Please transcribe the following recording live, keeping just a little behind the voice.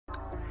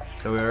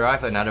So we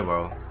arrived at another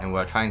world, and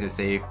we're trying to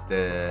save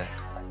the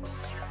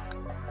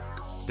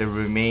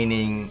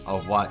remaining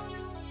of what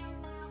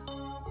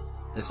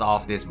is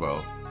off this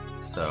world.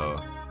 So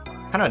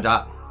kind of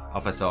dark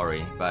of a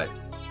story, but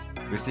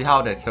we'll see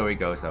how the story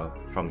goes though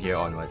from here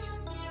onwards.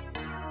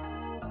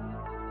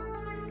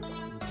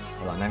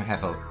 Hold on, let me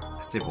have a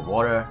sip of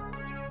water.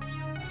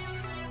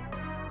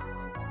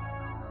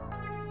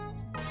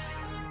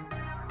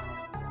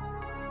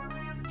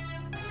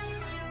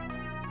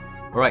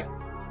 Alright,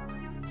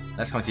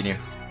 let's continue.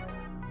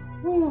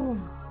 Woo.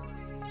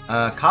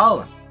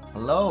 Carl,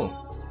 hello.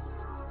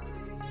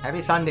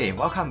 Happy Sunday.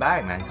 Welcome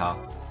back, man,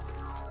 Carl.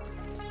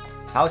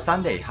 How's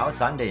Sunday? How's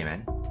Sunday,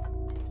 man?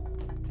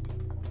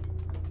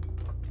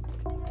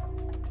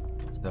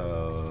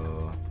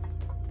 So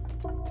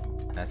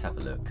let's have a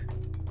look.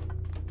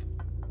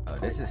 Oh,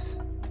 this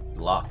is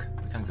blocked.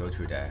 We can't go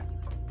through there.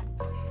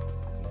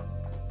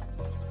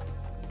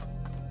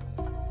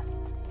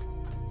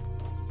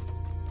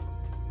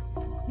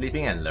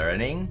 Sleeping and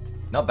learning,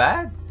 not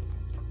bad.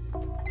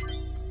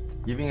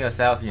 Giving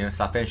yourself,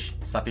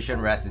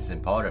 sufficient rest is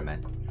important,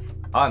 man.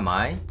 How am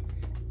I?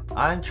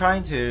 I'm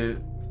trying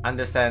to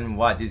understand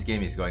what this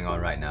game is going on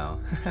right now.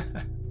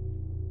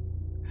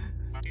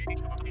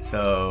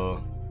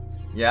 So,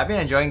 yeah, I've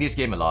been enjoying this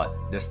game a lot.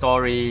 The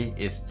story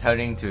is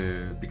turning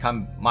to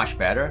become much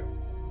better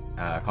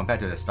compared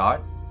to the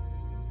start,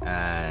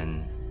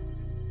 and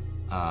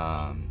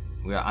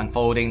we are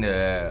unfolding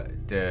the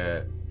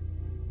the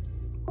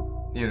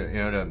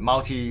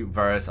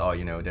multiverse, or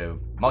the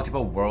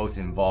multiple worlds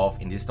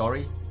involved in this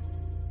story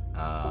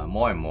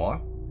more and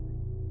more.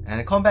 And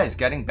the combat is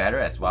getting better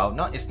as well.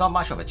 It's not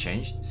much of a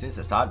change since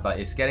the start, but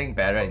it's getting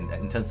better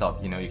in terms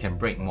of you can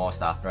break more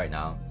stuff right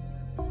now.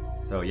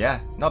 So yeah,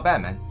 not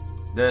bad, man.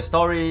 The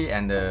story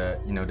and the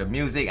the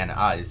music and the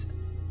art is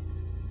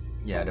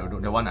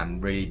the one I'm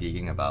really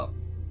digging about.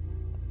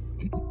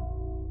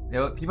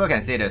 People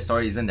can say the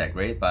story isn't that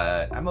great,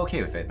 but I'm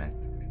okay with it, man.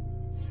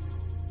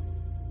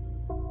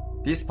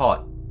 This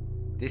spot,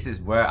 this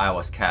is where I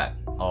was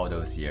kept all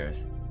those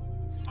years.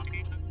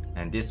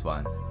 And this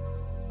one,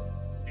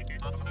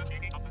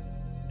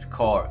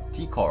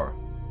 T-Core.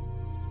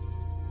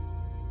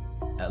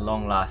 At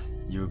long last,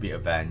 you will be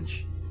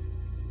avenged.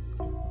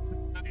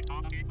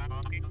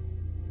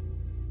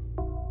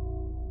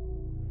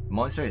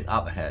 Monster is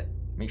up ahead.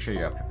 Make sure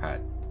you are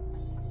prepared.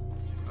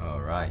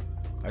 Alright.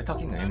 Are you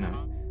talking to him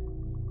now?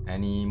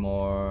 Any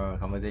more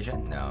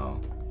conversation? No.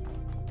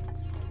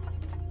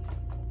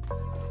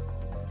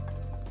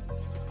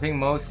 I think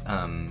most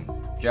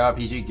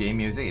JRPG game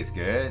music is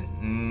good.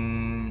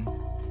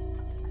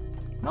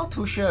 Not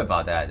too sure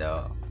about that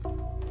though.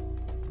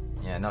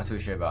 Yeah, not too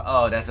sure about.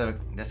 Oh, there's a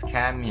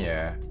cam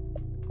here.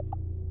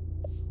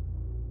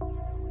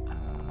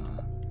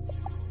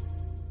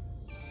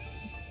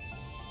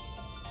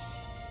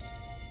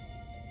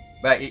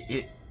 But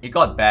it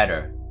got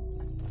better.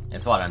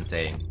 That's what I'm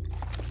saying.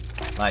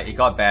 Like it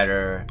got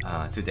better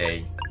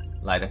today.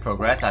 Like the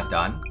progress I've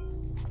done.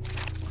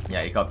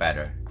 Yeah, it got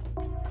better.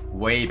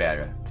 Way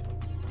better.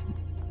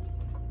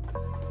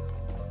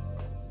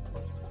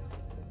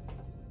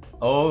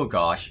 Oh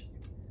gosh.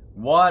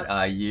 What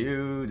are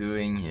you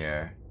doing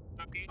here?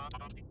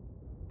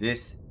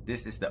 This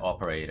is the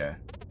operator.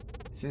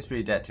 Seems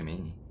pretty dead to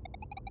me.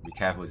 Be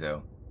careful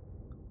though.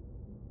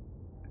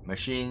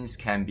 Machines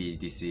can be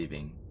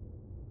deceiving.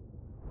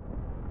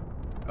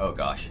 Oh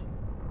gosh.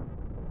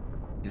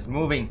 It's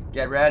moving.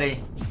 Get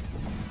ready.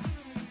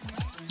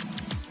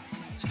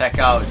 Check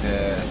out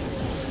the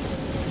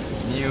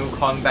new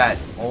combat.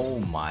 Oh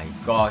my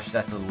gosh,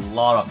 that's a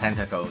lot of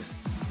tentacles.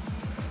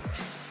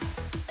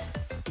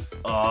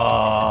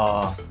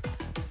 Oh,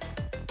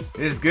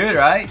 this is good,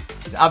 right?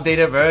 The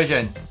updated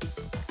version.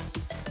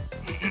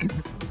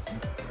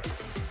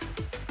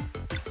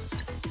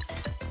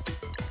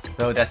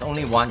 So there's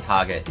only one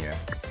target here.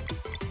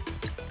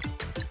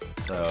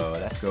 So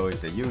let's go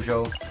with the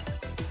usual.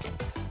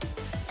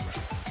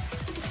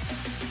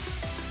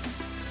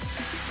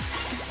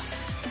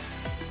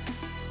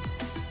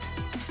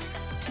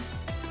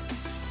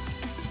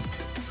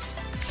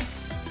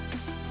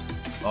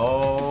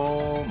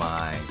 Oh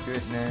my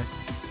goodness.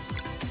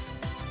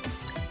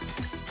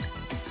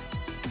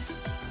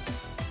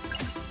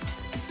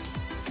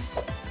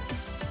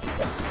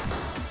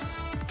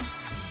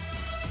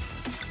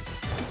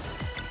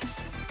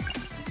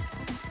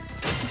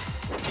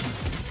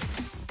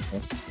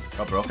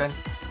 Got broken?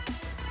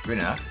 Good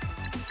enough.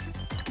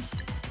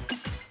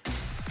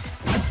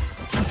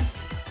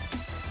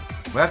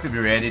 We have to be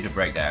ready to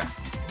break there.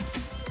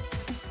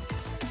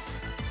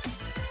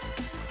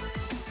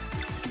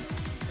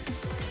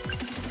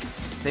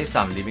 There's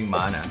some living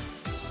mana.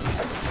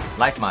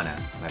 Life mana,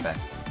 my bad.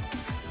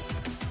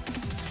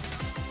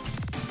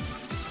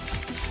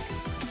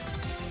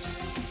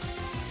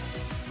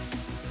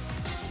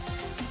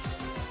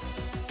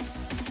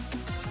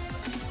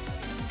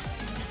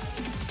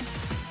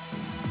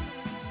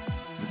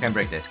 We can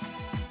break this.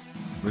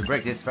 We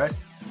break this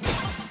first.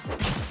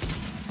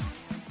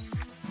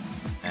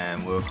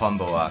 And we'll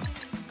combo up.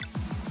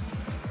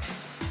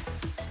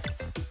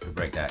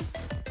 break that.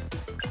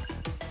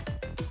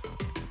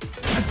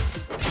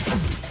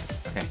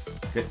 Okay,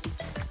 good.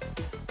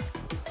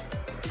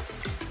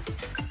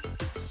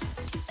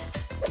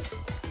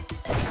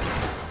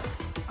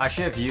 I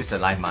should have used the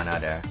life mana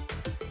there.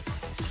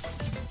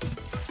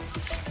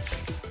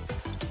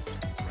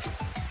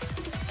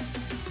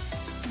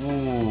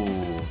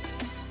 Ooh.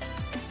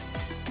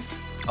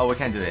 Oh, we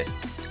can do it.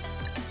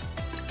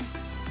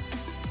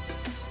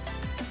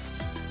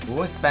 We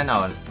won't spend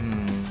our...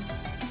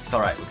 It's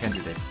alright, we can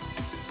do this.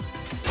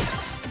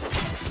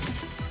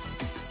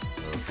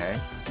 Okay.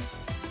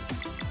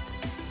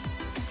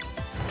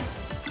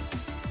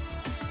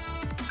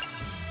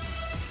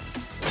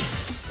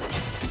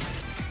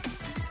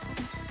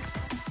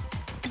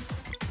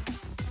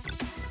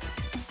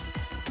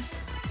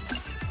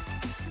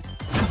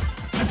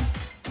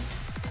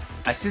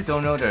 I still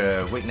don't know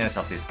the weakness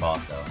of this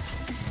boss though.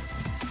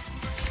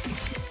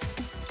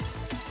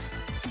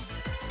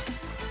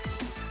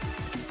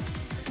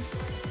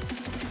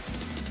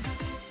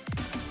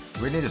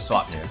 We need to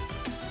swap here.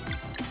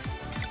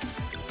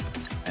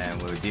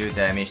 And we'll deal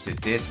damage to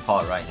this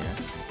part right here.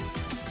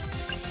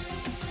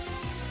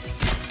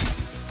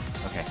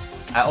 Okay,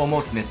 I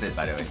almost missed it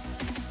by the way.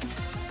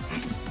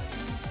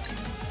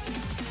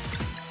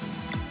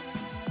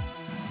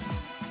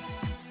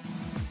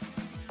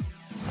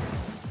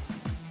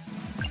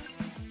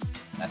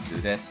 Let's do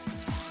this.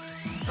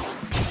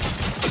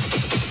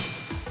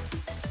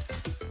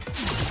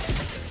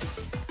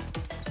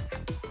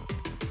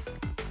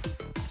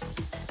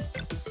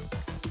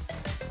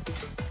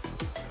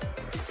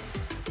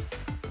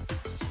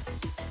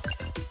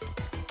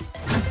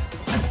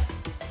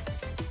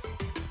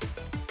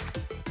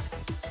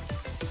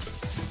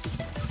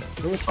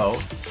 Oh.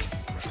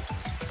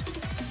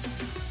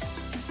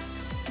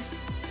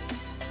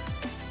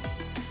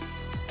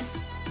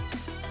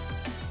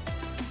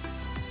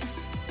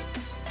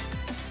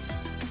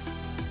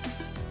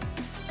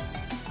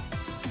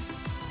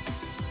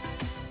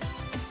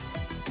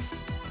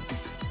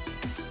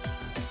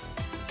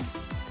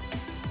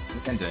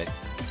 You can do it.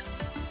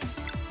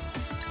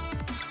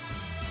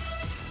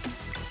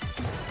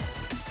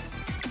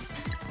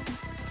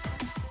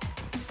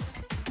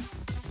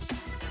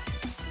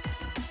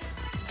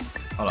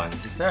 Hold on,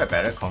 is there a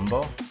better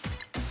combo?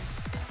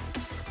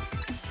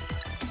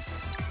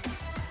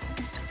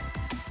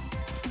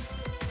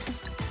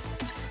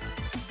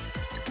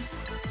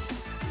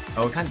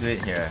 Oh, we can't do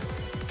it here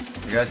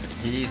because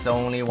he's the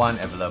only one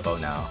available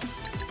now.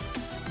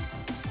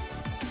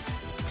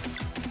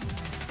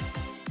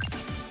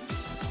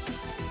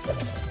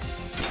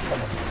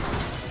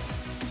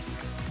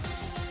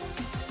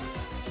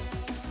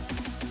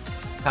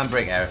 Can't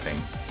break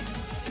everything.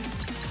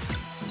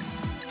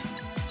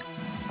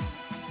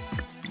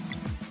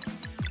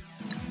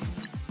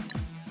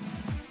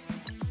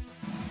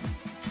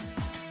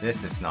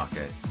 This is not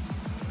good.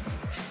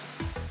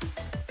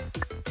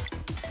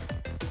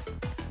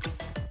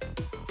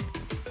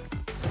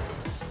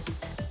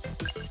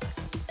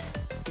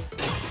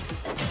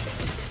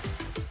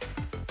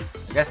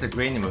 I guess the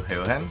green will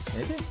heal him,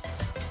 maybe?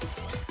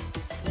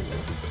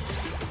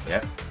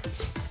 Yep.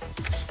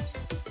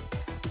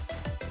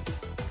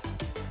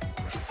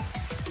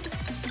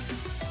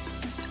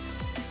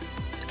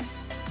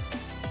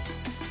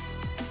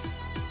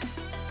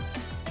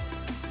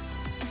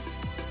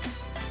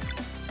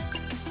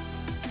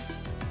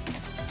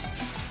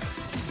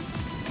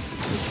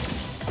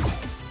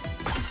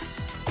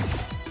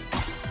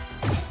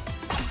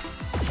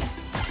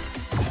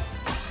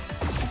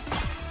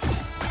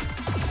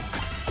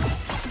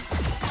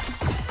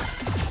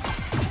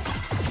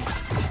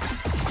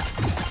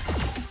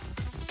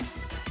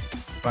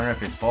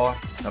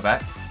 $154, not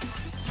bad.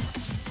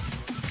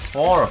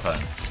 4 of them.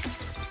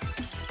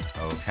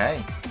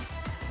 Okay.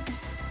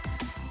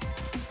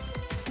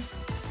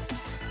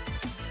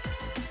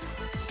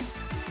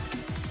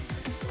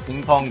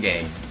 Ping pong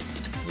game.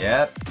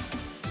 Yep.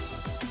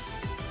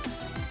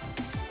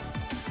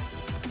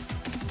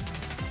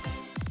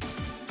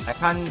 I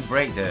can't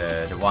break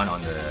the one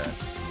on the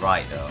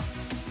right though.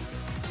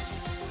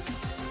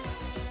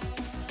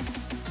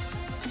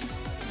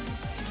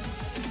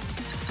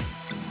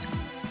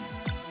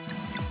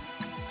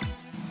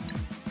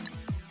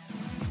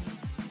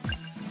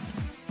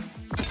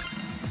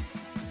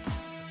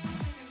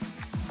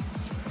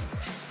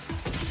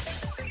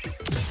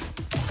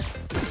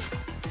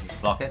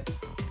 Block it.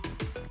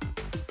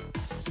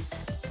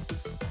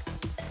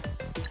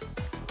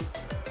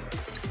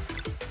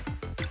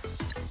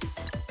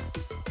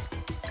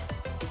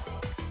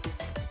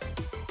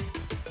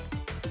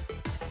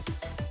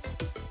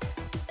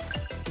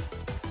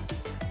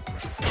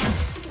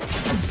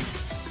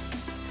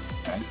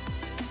 Okay.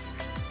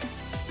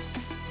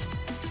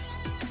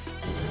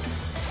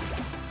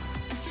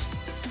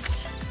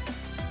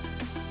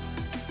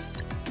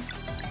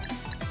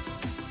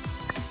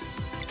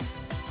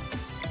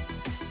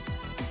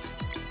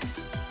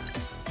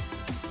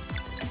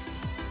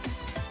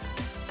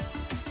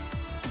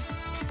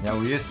 Yeah,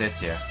 we'll use this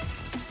here.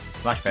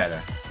 It's much better.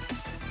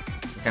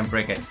 you can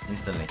break it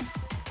instantly.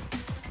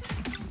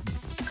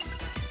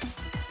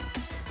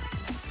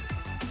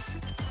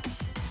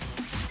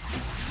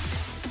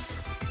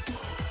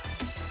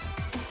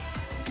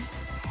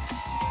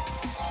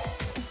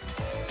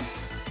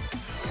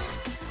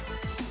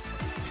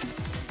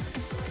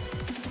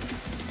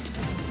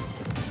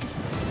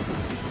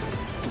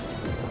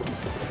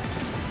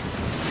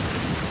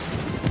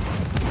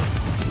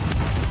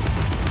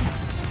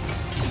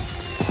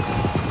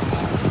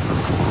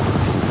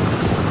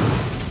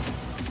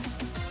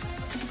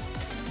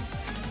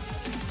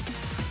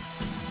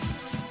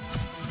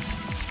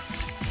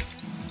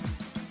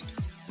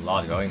 A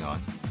lot going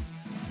on.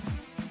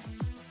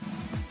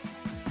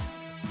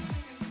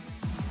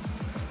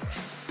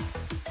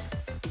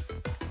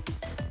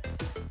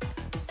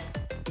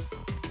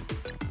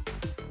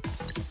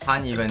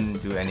 Can't even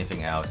do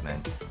anything else,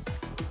 man.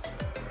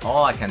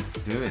 All I can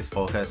do is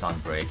focus on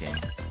breaking.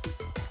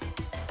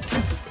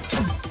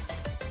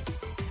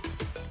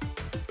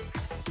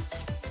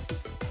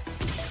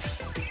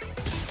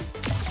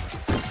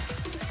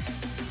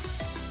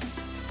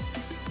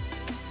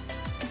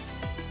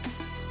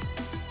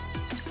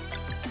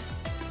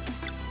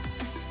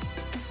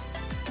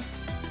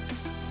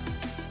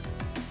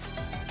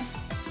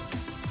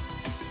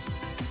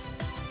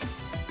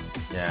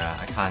 Yeah,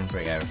 I can't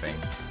break everything.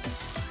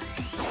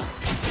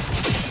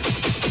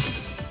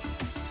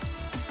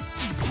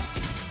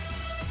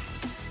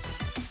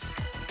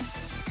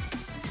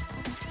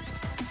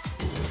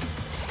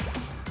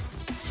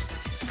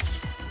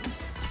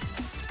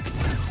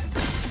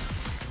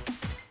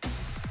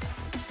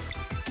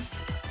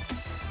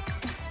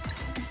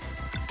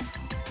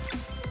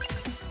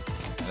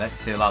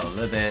 Let's heal out a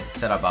little bit,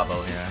 set our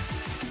bubble here.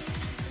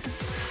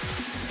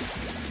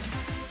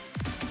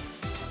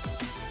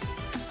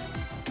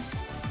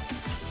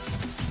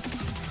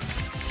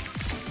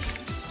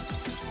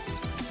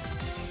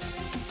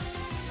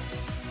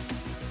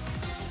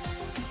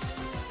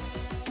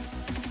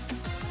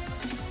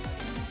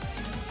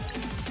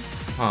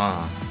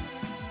 Huh.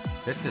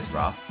 This is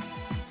rough.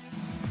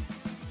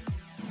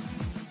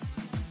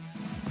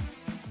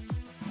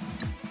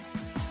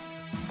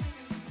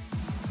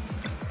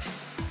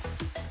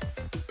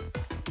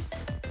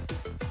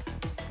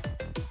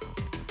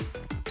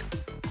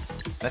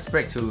 Let's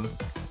break two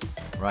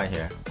right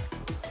here.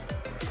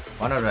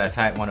 One of the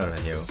attack, one of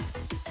the heal.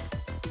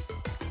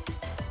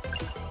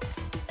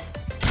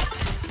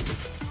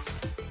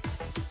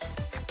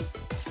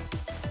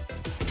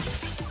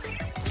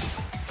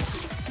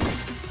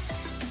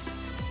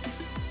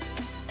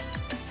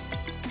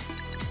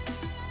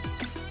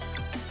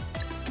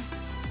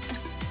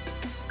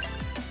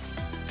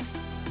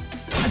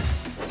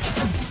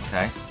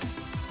 Okay.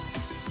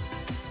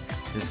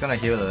 He's gonna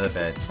heal a little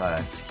bit,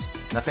 but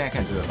nothing I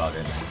can do about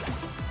it.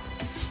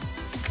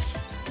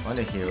 I want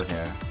to heal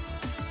here.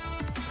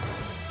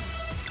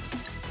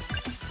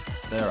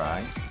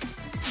 Sarai.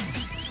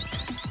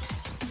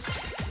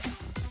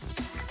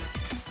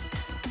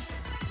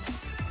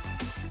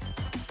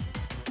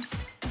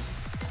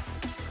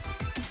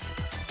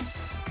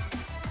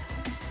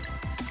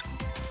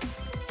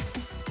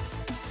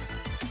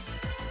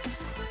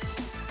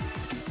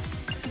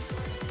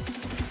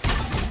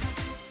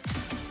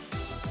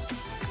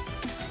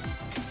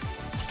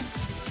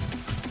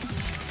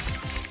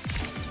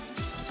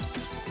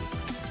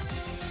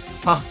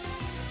 Huh.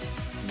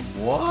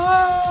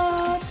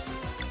 What?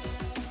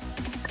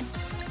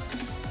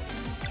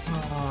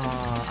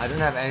 I don't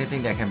have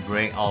anything that can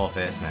break all of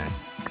this, man.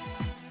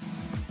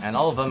 And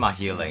all of them are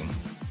healing.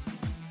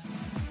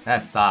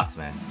 That sucks,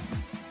 man.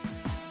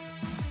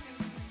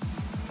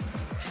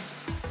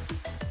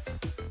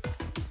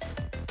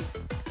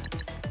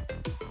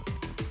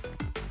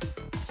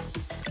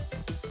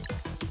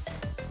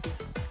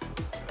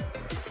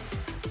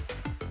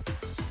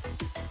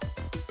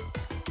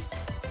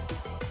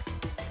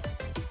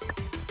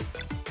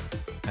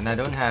 And I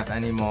don't have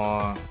any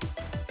more.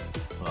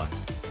 Hold on.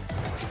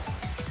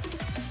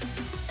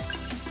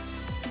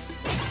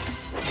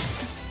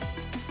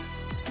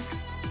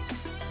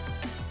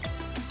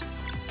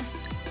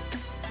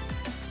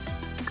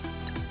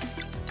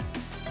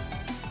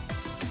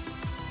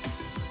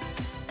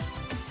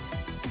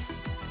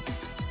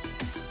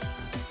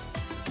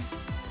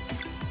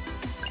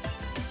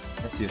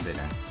 Let's use it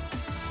then.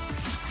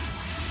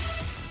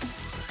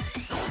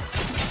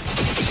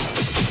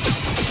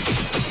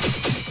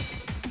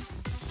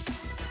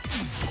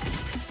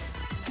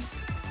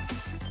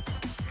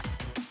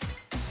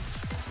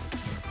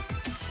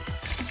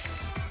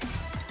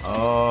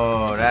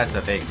 Oh, that's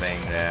a big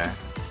thing there.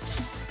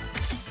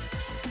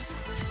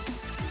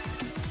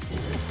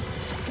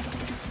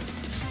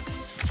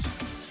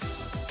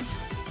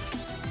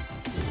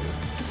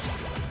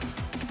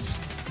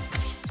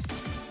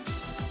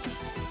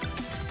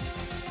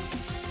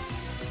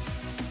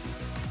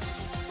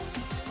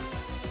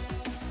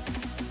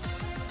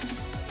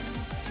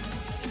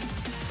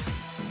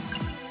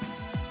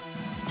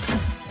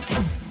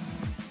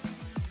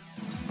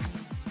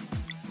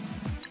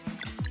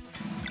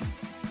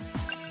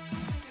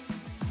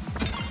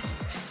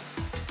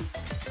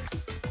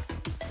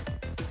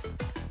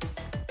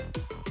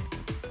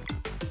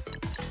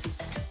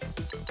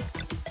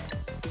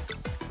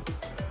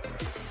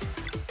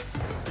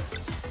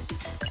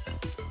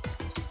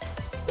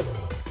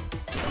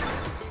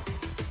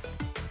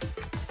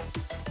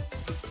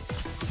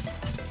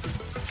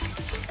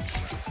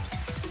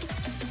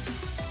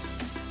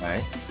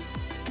 Right?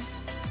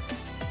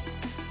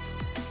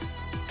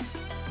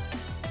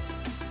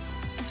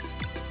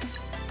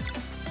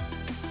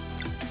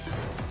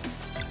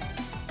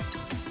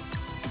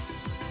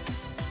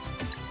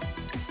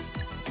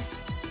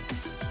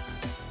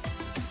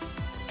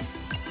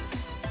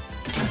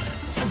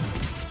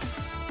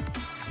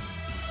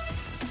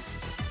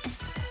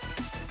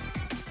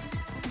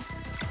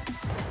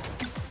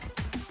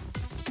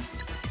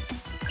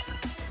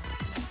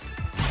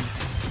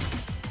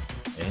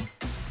 Okay.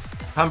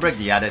 Can't break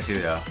the other two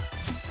though.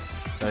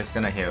 So it's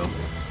gonna heal,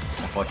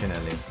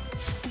 unfortunately.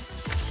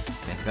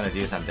 And it's gonna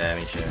do some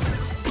damage here.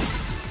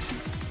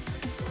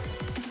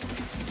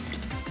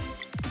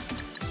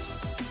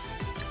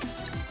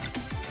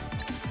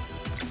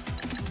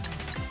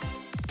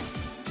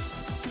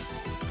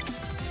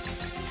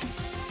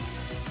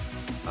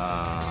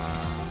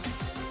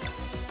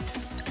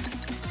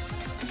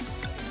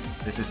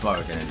 This is what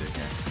we're gonna do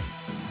here.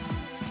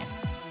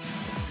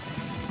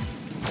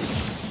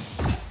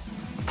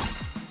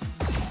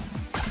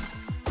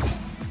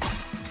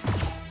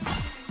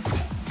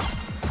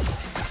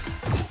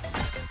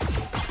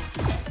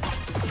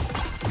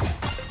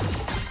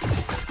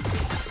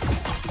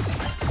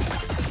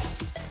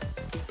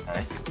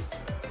 Okay.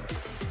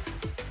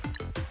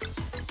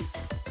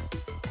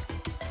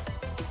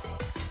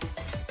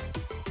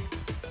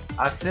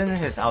 I've seen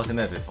his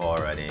ultimate before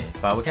already,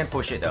 but we can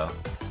push it though.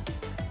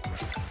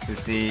 To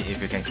see if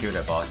we can kill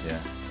the boss here.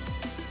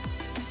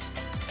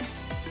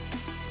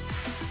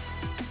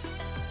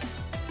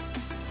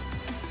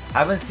 I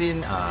haven't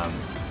seen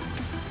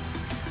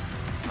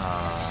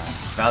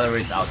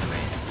Valerie's ultimate.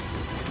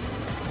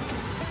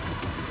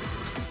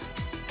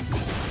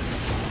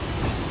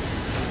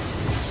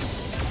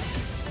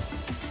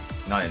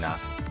 Not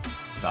enough.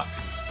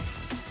 Sucks.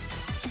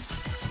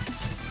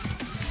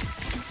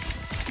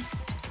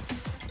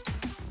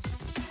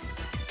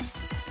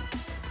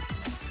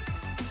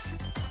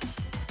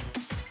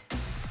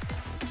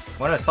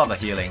 I'm gonna stop the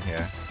healing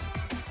here.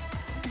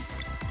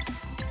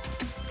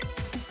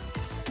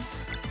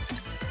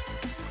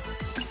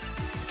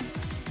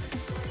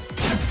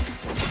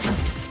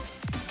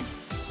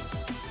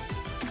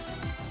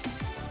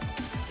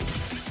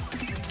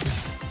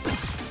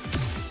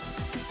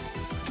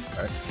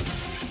 Hurts.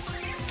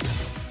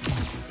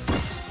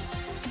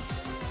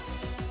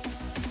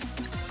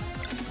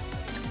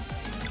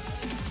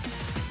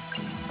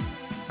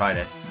 Let's try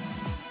this.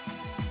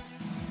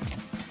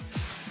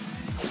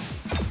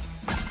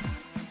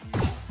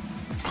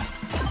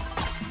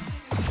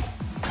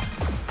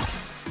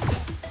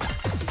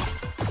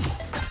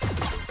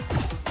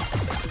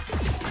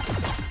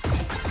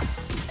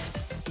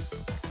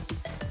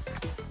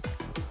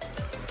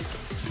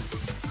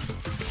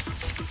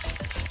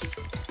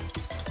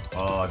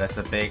 Oh, that's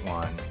a big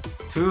one.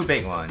 Two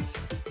big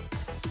ones.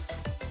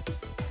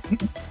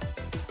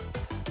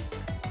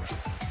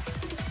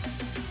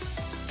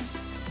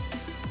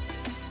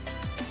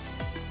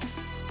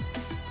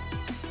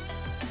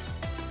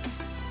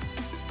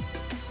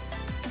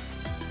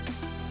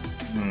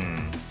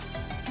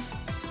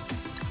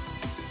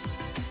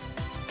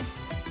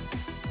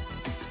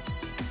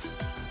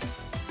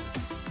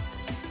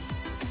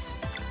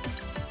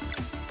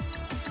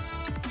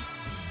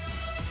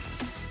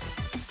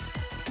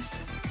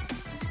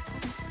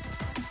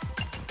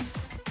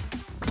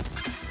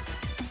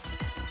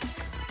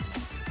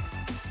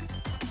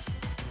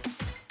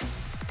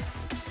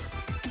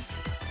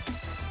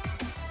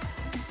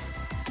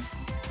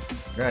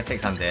 We're gonna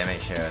take some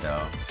damage here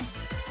though.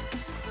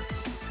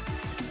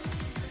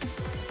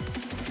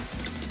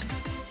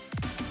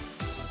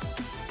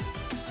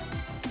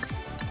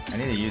 I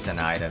need to use an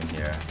item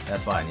here.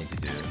 That's what I need to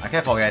do. I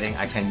kept forgetting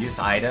I can use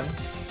item.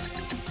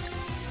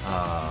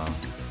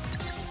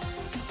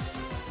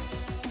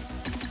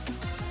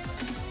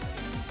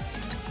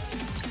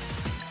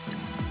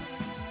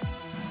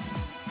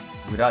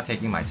 Without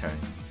taking my turn.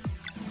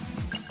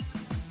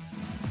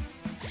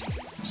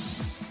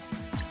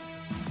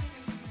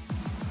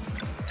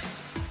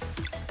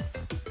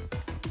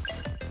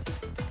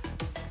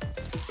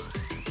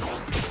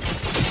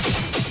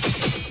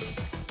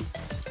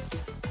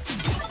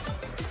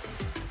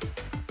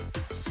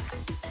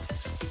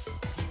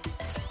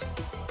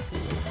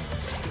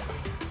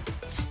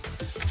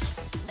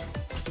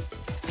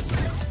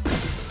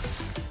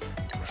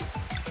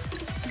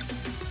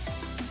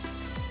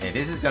 Hey,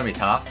 this is gonna be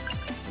tough.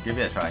 I'll give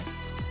it a try.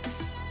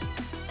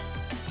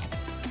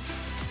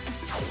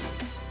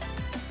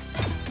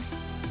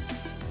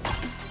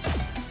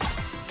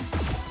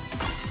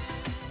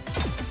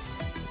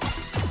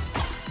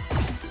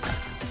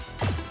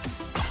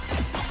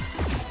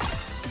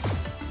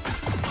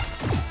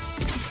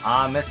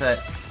 Ah, miss it.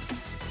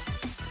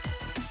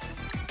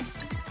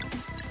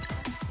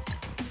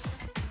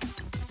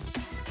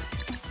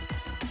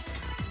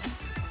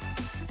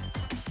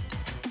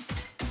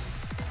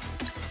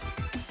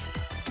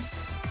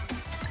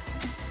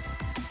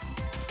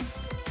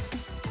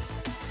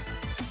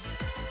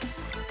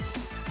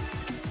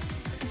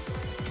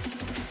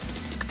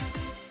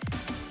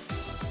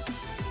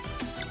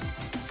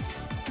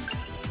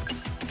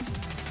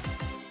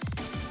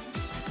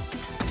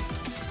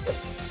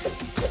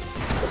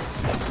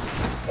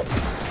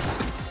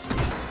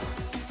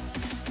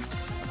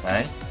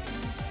 Okay.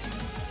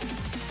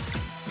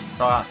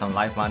 Throw out some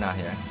life mana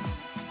here.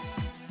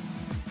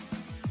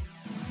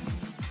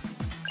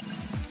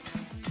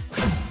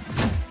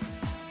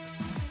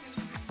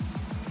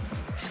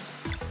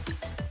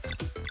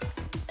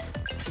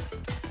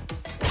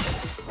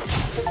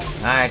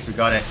 Nice, we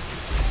got it.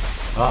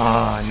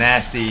 Oh,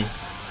 nasty.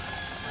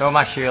 So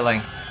much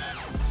healing.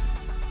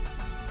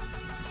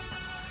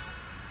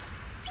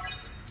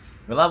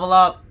 We level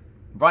up.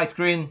 Bright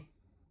screen.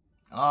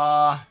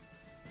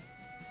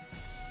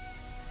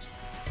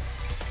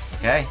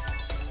 Okay.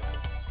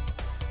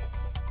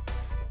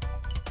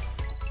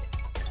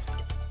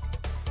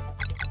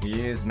 We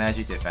use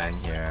magic defend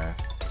here.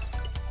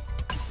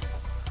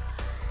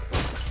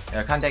 Yeah,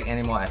 I can't take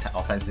any more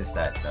offensive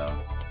stats though.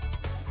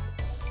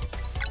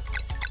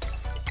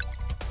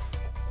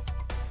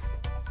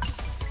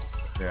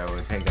 Yeah,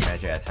 we'll take the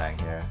magic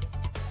attack here.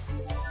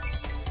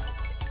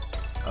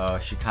 Oh,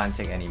 she can't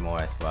take any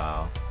more as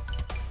well.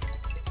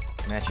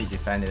 Magic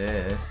defend it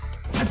is.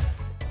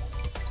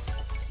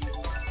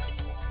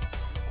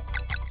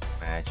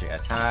 Magic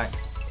attack.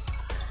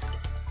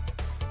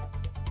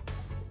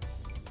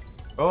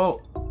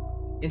 Oh!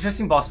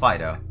 Interesting boss fight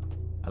though.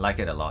 I like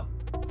it a lot.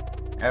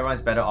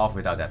 Everyone's better off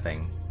without that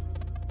thing.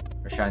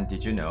 Rashan,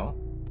 did you know?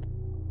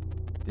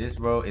 This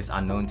world is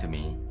unknown to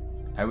me.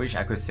 I wish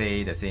I could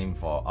say the same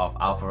for of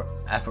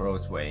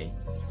Alpharo's way.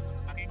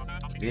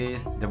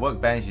 The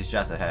workbench is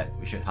just ahead.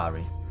 We should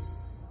hurry.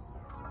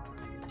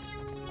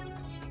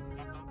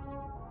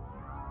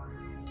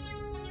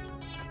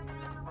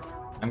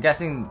 I'm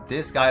guessing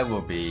this guy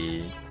will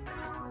be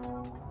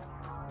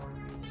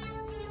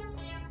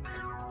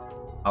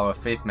our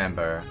 5th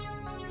member.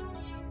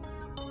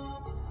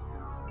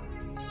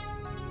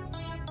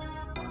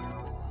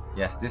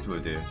 Yes, this will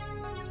do.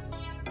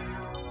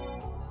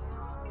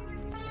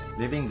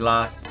 Living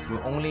glass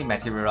will only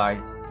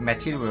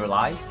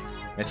materialize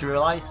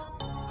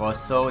for a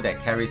soul that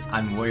carries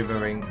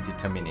unwavering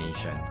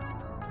determination.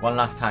 One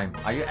last time,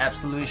 are you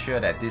absolutely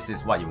sure that this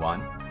is what you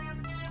want?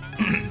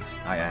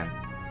 I am.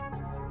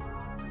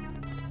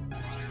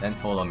 Then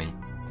follow me.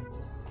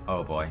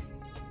 Oh boy.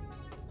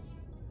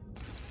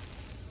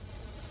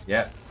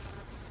 Yep.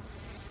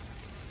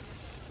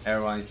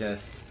 Everyone's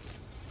just...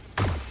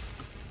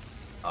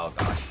 Oh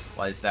gosh,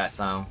 what is that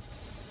sound?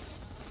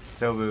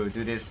 So we'll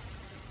do this.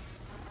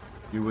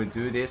 You will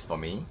do this for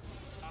me?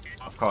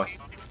 Of course.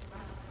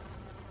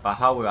 But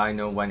how will I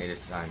know when it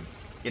is time?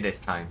 It is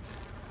time.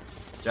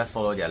 Just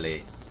follow their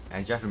lead.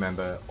 And just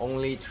remember,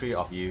 only 3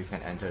 of you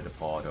can enter the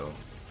portal.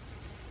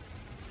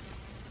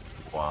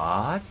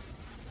 What?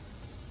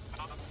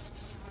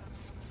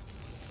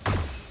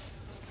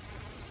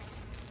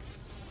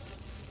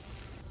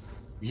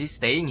 Is he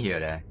staying here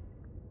there?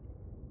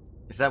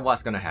 Is that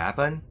what's gonna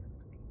happen?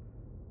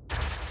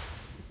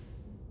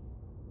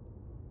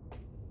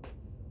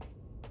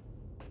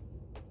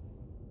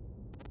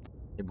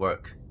 It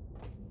worked.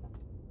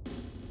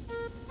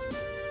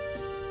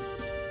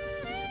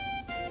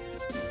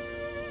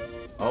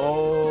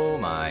 Oh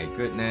my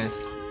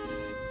goodness.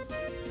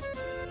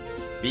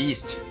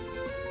 Beast.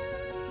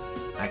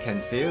 I can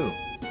feel.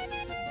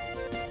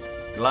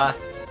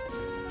 Glass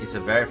is a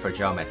very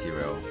fragile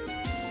material.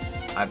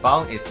 I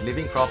bound its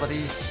living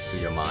properties to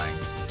your mind.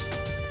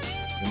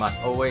 You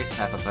must always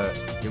have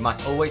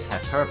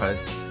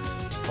purpose,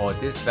 for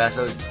this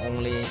vessel is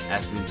only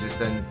as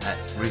resistant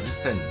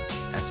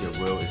as your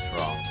will is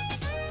strong.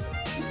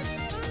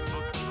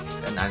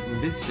 And I'm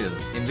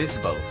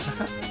invincible.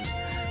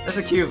 That's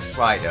a cute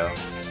sprite though.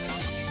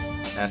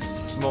 There's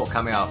smoke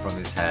coming out from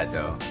his head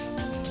though.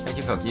 Thank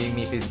you for giving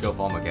me physical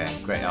form again,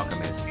 great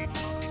alchemist.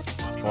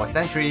 For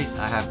centuries,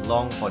 I have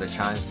longed for the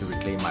chance to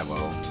reclaim my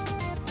world.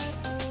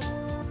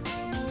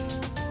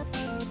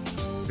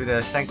 To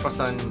the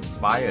Sacrosanct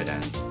Spire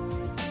then.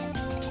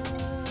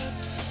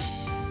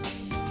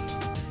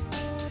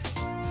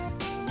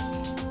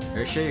 Are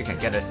you sure you can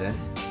get us in?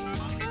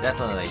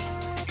 Definitely.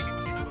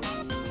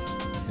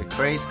 The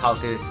crazed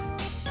cultists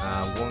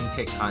won't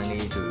take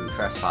kindly to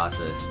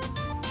trespassers,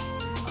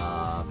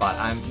 but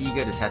I'm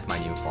eager to test my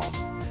new form.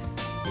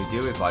 We'll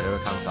deal with whatever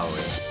comes our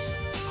way.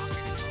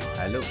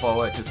 I look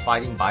forward to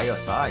fighting by your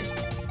side.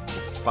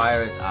 The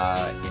spires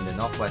are in the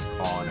northwest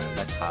corner,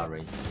 let's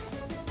hurry.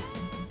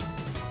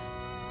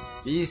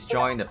 Please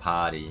join the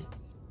party.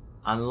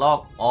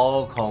 Unlock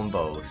all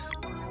combos.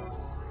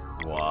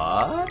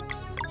 What?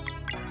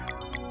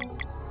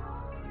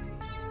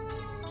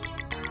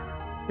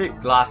 Pick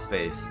glass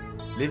face.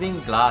 Living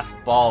glass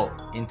ball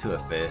into a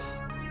fist.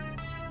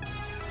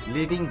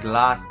 Living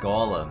glass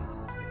golem.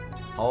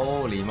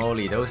 Holy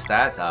moly, those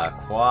stats are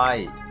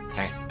quite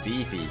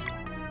beefy.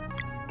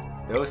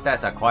 Those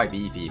stats are quite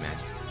beefy, man.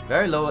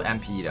 Very low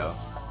MP though.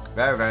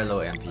 Very low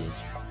MP.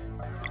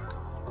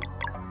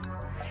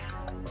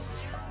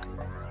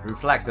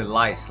 Reflects the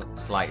light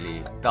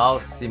slightly. Dull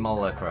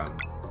simulacrum.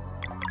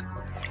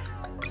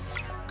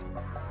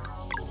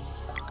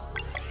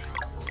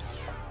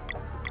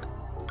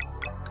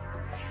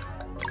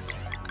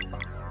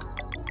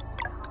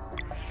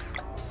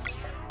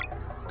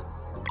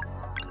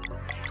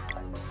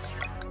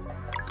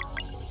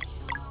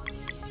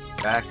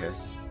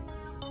 Bacchus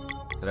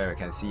so that we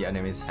can see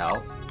enemies'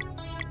 health.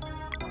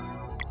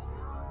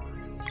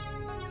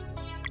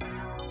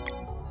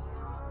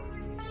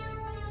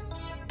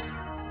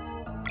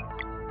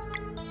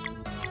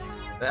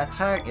 The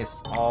attack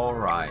is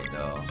alright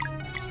though.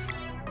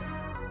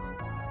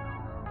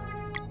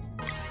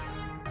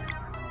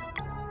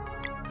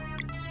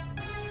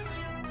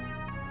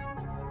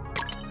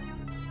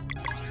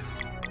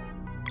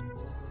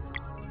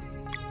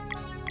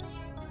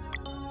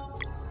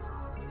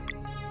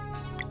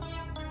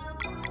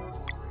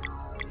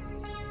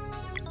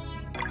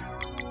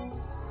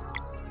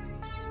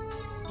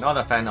 Not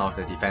a fan of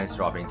the defense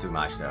dropping too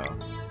much though.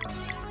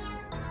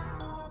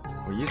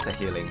 We'll use the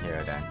healing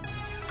here then.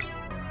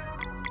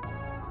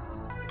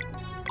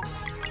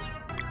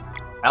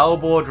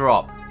 Elbow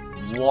drop.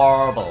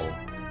 Warble.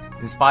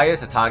 Inspires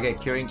the target,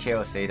 curing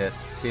KO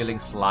status, healing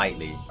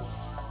slightly.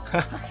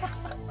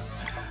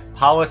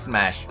 Power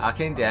Smash.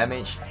 Arcane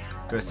damage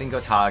to a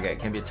single target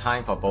can be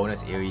timed for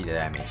bonus AoE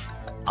damage.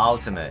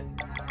 Ultimate.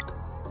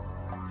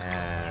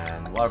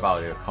 And what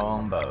about your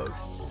combos?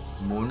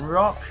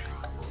 Moonrock?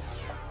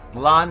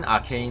 Blunt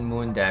Arcane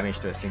Moon damage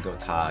to a single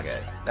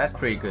target. That's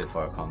pretty good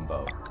for a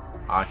combo.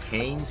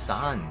 Arcane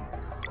Sun.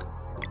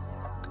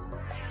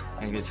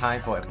 Can be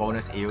timed for a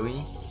bonus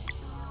AoE.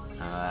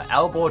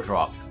 Elbow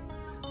Drop.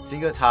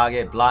 Single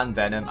target, Blunt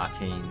Venom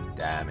Arcane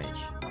damage.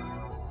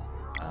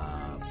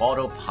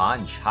 Bottle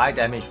Punch. High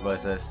damage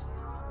versus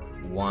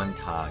one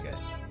target.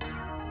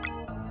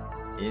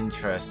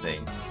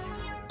 Interesting.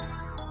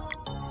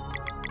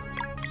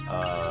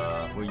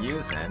 We'll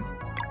use him.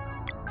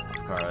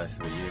 Of course,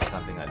 we use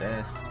something like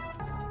this.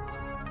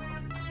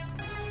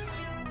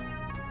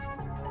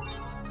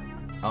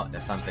 Oh,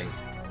 there's something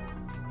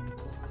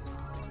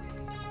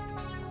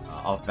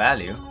of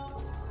value.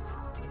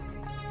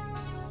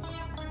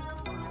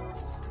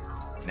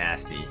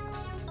 Nasty.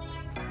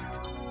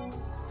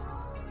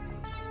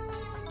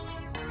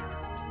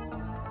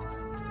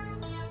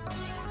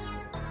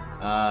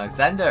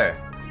 Xander.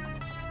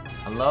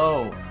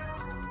 Hello.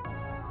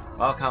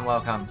 Welcome,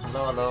 welcome.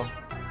 Hello, hello.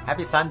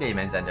 Happy Sunday,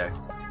 man, Xander.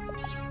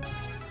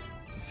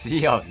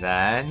 Sea of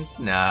Sands?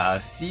 No,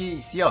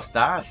 Sea of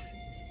Stars.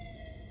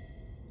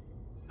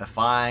 A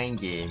fine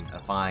game, a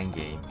fine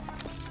game.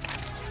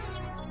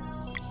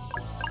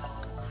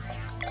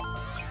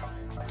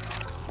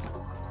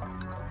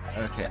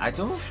 Okay, I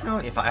don't know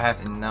if I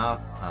have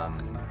enough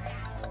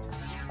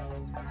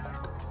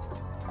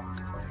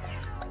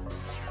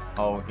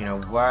oh, you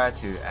know, where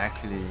to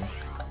actually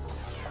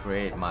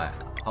create my,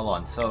 hold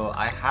on, so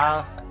I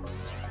have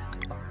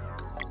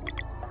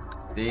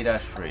data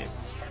strip.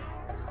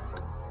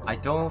 I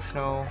don't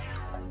know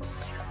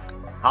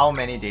how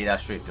many data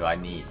strip do I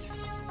need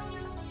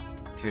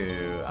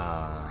to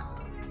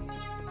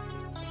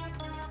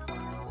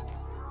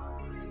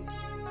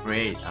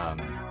create,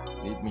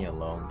 leave me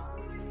alone.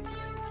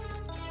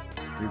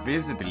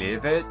 Refuse to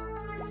believe it?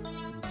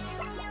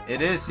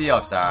 It is Sea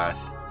of Stars,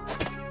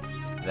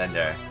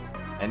 Xander,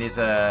 and it's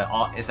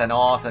an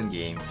awesome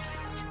game.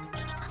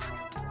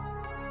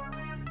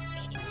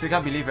 So you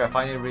can't believe we're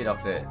finally rid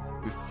of the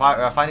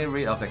we're finally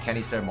rid of the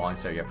canister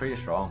monster. You're pretty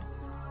strong.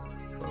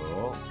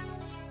 Cool.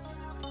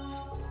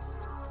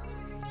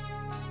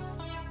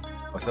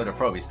 Oh, so the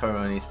probe is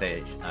permanently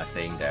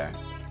staying there.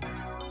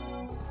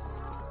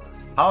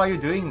 How are you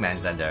doing, man,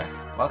 Xander?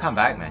 Welcome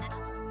back, man.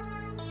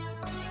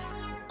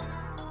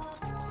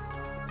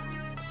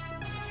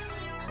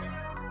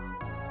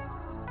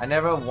 I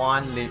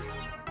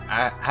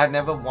had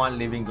never won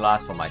Living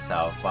Glass for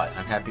myself, but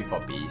I'm happy for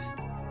Beast.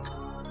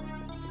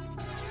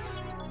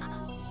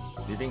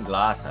 Living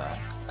Glass, huh?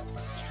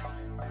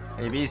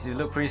 Hey Beast, you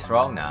look pretty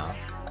strong now.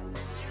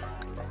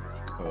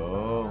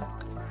 Cool.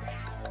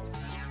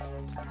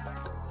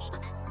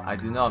 I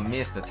do not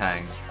miss the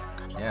tank.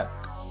 Yep.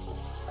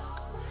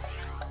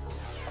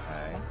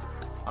 Okay.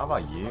 How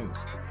about you?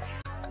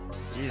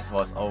 This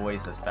was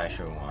always a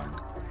special one.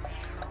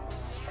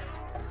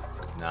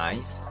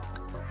 Nice.